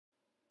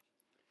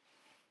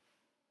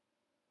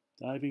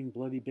Diving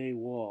Bloody Bay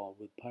Wall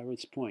with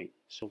Pirate's Point.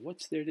 So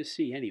what's there to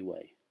see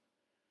anyway?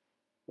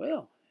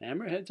 Well,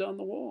 Hammerhead's on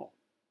the wall.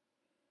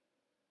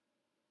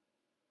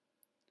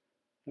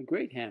 A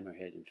great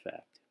hammerhead, in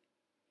fact.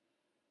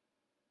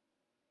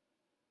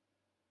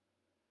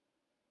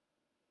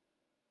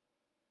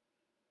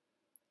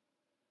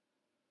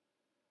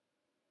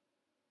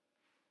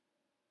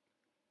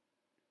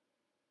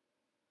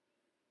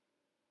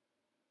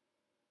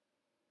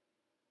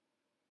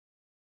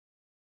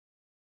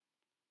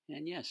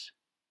 And yes,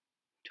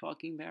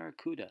 talking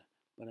barracuda,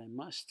 but I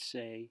must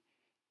say,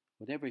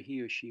 whatever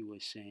he or she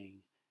was saying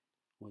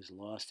was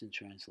lost in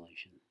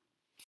translation.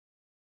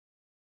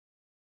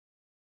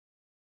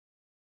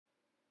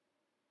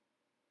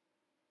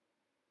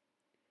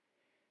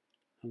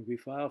 Hungry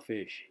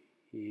filefish,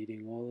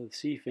 eating all of the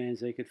sea fans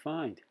they could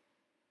find.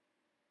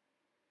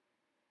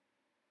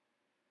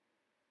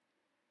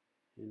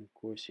 And of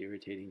course,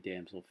 irritating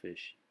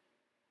damselfish.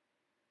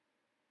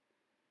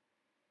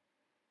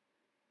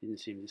 Didn't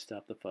seem to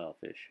stop the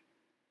filefish.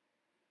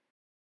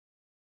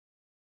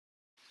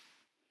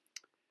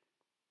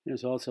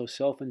 There's also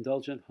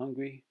self-indulgent,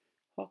 hungry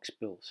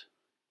hawksbills.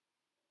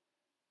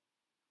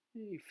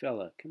 Hey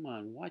fella, come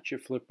on, watch your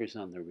flippers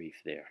on the reef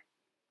there.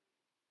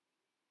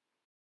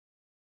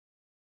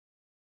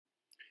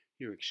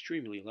 You're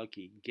extremely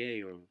lucky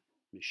Gay or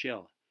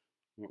Michelle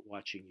weren't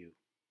watching you.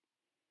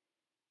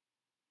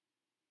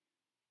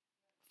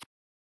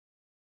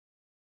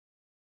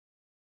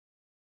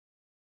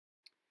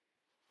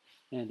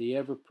 And the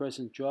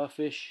ever-present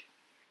jawfish,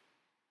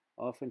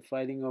 often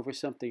fighting over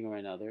something or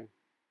another.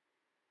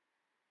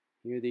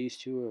 Here these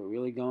two are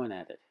really going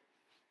at it.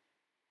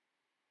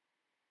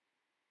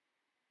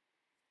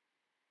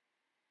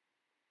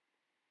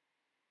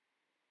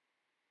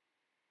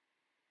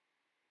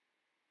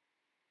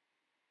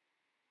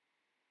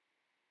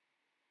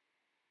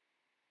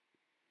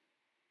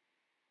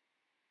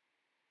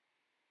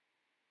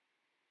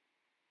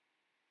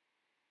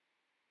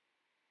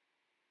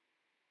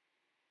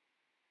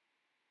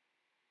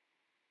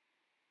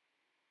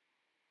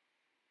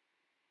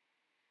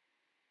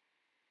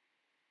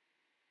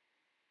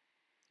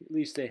 At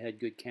least they had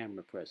good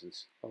camera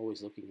presence,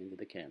 always looking into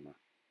the camera,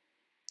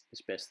 as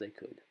best they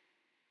could.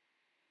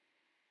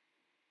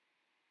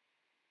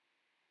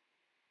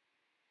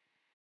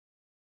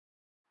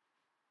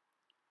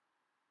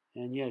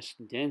 And yes,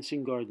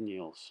 dancing garden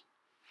eels,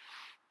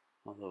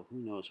 although who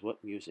knows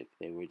what music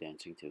they were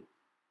dancing to.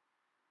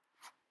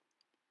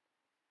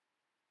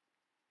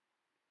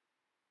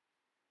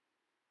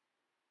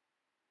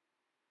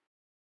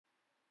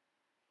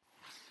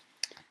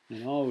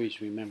 And always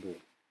remember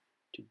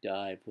to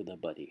dive with a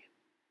buddy.